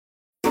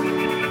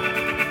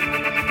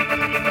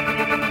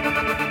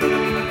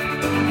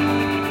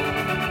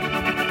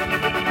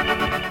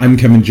I'm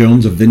Kevin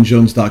Jones of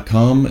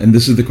VinJones.com, and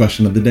this is the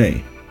question of the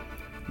day.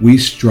 We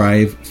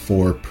strive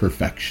for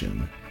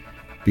perfection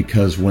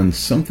because when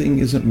something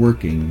isn't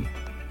working,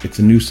 it's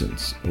a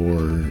nuisance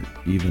or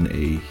even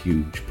a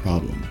huge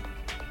problem.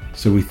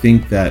 So we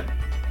think that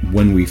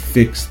when we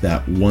fix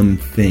that one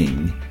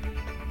thing,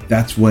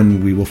 that's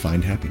when we will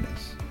find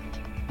happiness.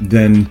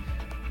 Then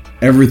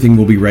everything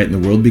will be right in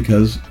the world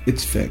because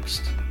it's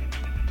fixed.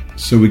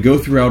 So we go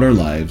throughout our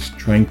lives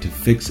trying to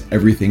fix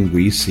everything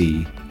we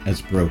see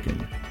as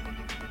broken.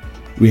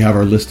 We have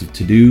our list of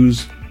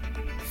to-dos: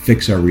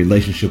 fix our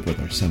relationship with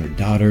our son or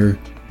daughter,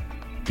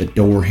 the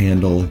door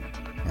handle,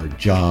 our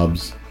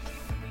jobs,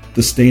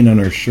 the stain on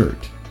our shirt,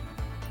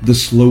 the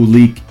slow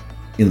leak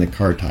in the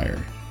car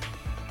tire,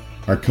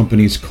 our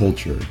company's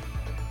culture,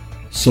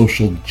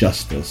 social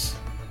justice,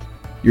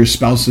 your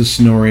spouse's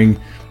snoring,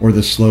 or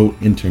the slow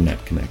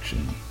internet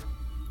connection.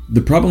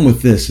 The problem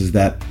with this is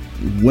that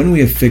when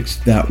we have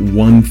fixed that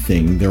one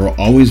thing, there will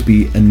always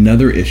be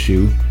another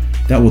issue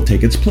that will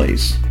take its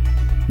place.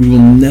 We will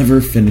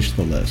never finish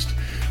the list.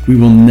 We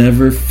will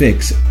never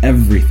fix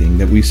everything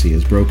that we see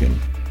as broken.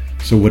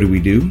 So what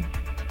do?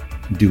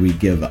 Do we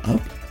give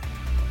up?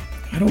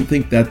 I don't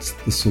think that's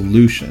the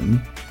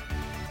solution.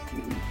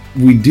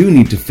 We do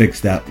need to fix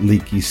that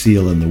leaky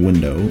seal in the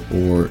window,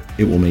 or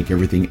it will make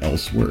everything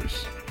else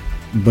worse.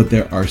 But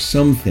there are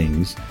some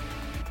things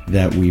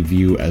that we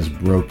view as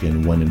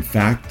broken when in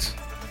fact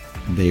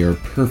they are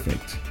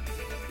perfect.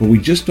 But we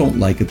just don't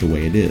like it the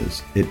way it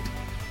is. It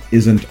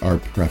isn't our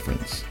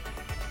preference.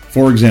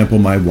 For example,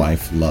 my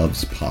wife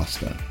loves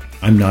pasta.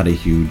 I'm not a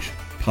huge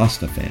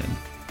pasta fan.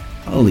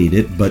 I'll eat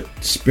it, but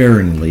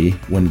sparingly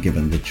when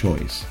given the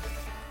choice.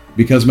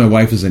 Because my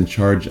wife is in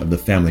charge of the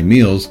family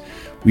meals,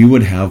 we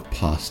would have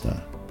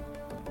pasta.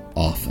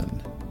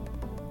 Often.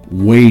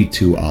 Way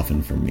too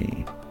often for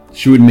me.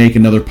 She would make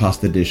another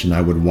pasta dish and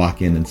I would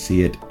walk in and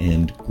see it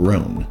and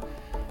groan.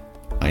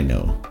 I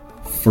know.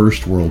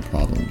 First world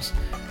problems.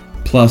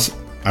 Plus,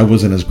 I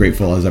wasn't as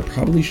grateful as I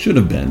probably should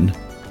have been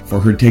for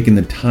her taking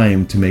the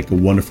time to make a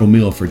wonderful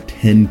meal for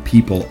 10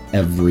 people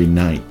every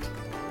night.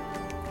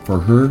 For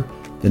her,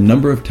 the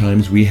number of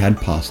times we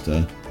had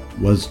pasta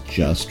was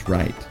just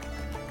right.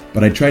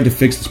 But I tried to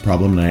fix this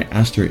problem and I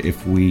asked her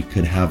if we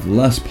could have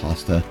less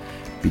pasta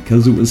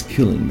because it was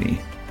killing me.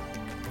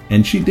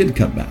 And she did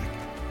come back.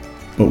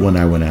 But when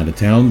I went out of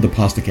town, the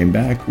pasta came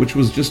back, which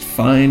was just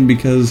fine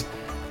because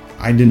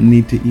I didn't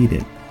need to eat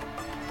it.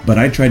 But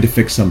I tried to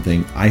fix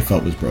something I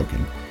felt was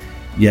broken.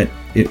 Yet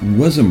it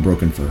wasn't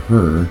broken for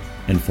her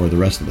and for the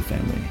rest of the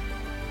family.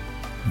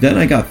 Then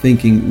I got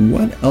thinking,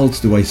 what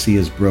else do I see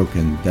as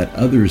broken that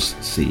others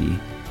see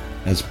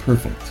as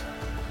perfect?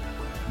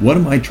 What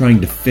am I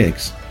trying to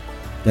fix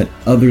that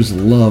others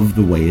love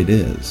the way it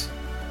is?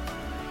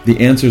 The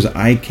answers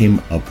I came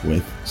up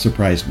with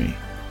surprised me.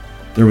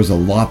 There was a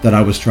lot that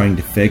I was trying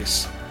to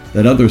fix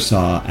that others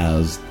saw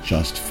as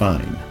just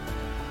fine.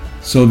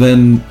 So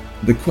then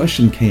the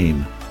question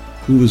came,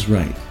 who was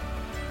right?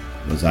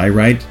 Was I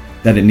right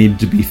that it needed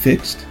to be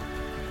fixed?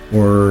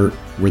 Or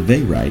were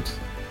they right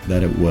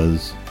that it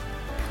was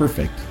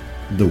perfect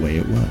the way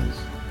it was?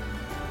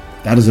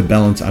 That is a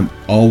balance I'm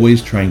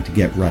always trying to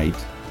get right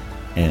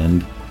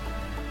and,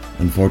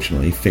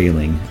 unfortunately,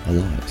 failing a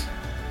lot.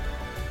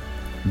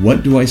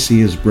 What do I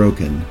see as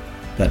broken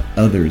that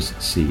others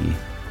see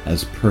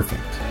as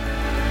perfect?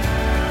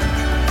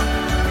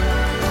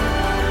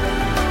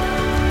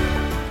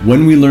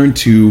 When we learn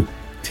to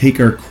take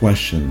our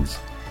questions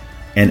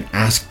and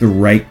ask the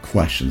right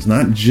questions,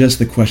 not just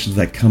the questions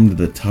that come to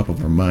the top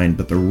of our mind,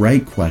 but the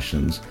right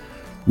questions,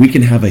 we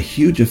can have a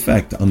huge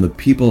effect on the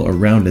people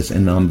around us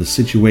and on the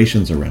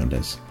situations around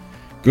us.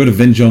 Go to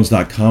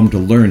VinJones.com to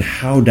learn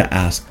how to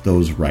ask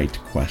those right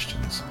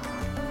questions.